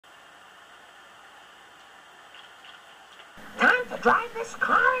to drive this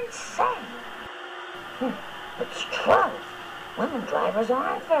car insane. It's true. Women drivers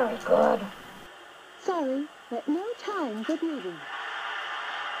aren't very good. Sorry, but no time for grieving.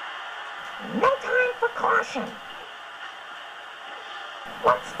 No time for caution.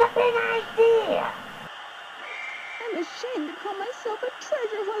 What's the big idea? I'm ashamed to call myself a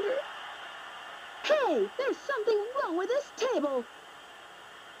treasure hunter. Hey, there's something wrong with this table.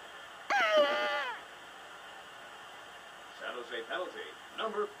 San Jose penalty,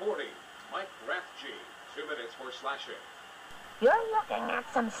 number 40, Mike Rathje, 2 minutes for slashing. You're looking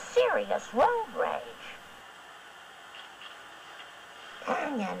at some serious road rage.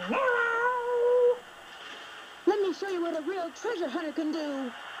 Canyonero! Let me show you what a real treasure hunter can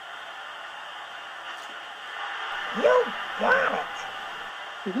do. You got it.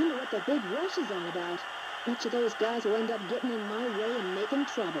 You wonder what the big rush is all about. Bet you those guys will end up getting in my way and making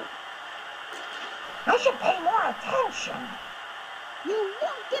trouble. I should pay more attention. You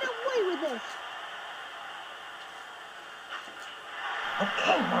won't get away with this.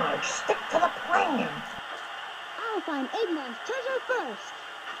 Okay, Marge, stick to the plan. I'll find Eggman's treasure first.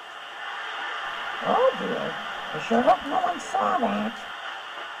 Oh dear, I sure hope no one saw that.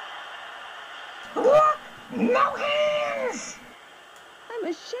 Look! No hands! I'm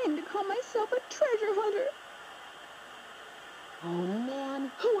ashamed to call myself a treasure hunter. Oh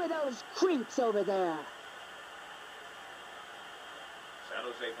man, who are those creeps over there? San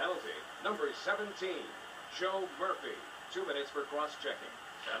Jose penalty, number 17, Joe Murphy, 2 minutes for cross-checking.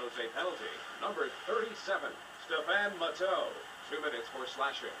 San Jose penalty, number 37, Stefan Matteau, 2 minutes for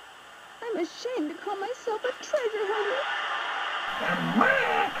slashing. I'm ashamed to call myself a treasure hunter.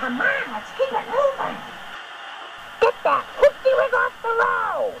 Come on, let's keep it moving. Get that hoopty-wig off the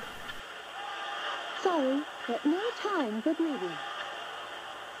road. Sorry, but no time for grieving.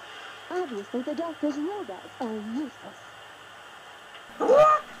 Obviously, the doctor's robots are useless.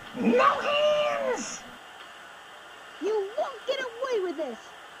 Look! No hands! You won't get away with this.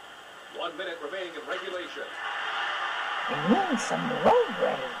 1 minute remaining in regulation. We need some road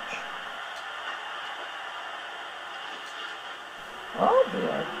rage. Oh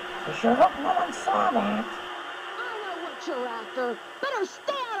dear, I sure hope no one saw that. I know what you're after. Better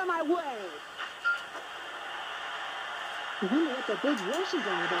stay out of my way. I wonder what the big rush is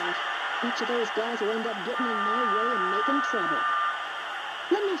all about. Bet you those guys will end up getting in my way and making trouble.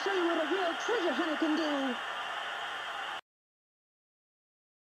 Let me show you what a real treasure hunter can do.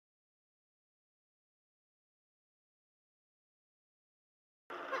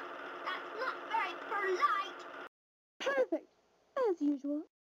 That's not very polite. Perfect, as usual.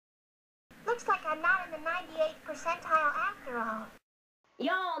 Looks like I'm not in the 98th percentile after all.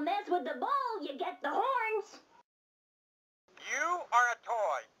 Y'all mess with the bull, you get the horns. You are a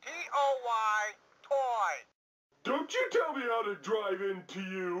toy. T-O-Y, toy. Don't you tell me how to drive into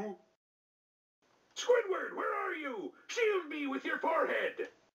you! Squidward, where are you? Shield me with your forehead!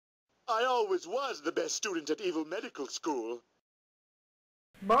 I always was the best student at Evil Medical School.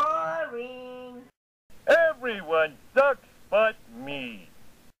 Boring. Everyone sucks but me.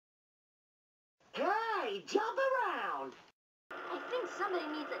 Hey, jump around. I think somebody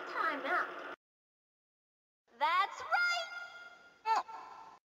needs a timeout. That's right!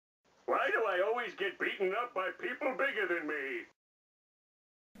 Why do I always get beaten up by people bigger than me?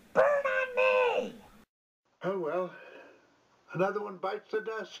 Burn on me. Oh well, another one bites the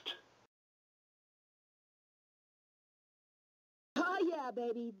dust. Oh yeah,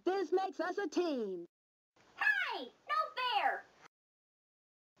 baby, this makes us a team. Hey, no fair!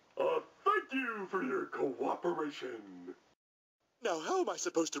 Thank you for your cooperation. Now how am I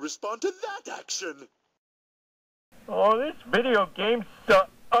supposed to respond to that action? Oh, this video game sucks.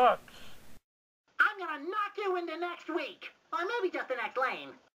 I'm gonna knock you into next week. Or maybe just the next lane.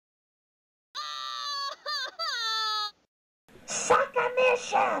 Sucker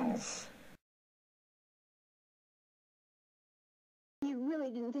missions! You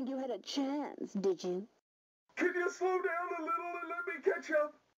really didn't think you had a chance, did you? Can you slow down a little and let me catch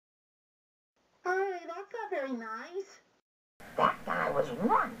up? Hey, that's not very nice. That guy was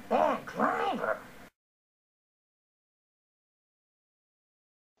one bad driver.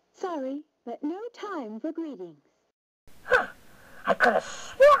 Sorry, but no time for greetings. Huh. I could have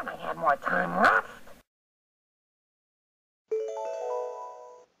sworn I had more time left.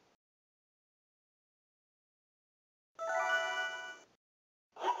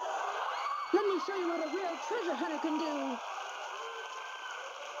 Let me show you what a real treasure hunter can do.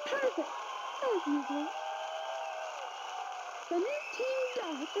 Perfect, as usual. The new Team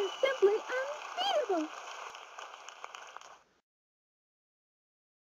Dogs is simply unbeatable.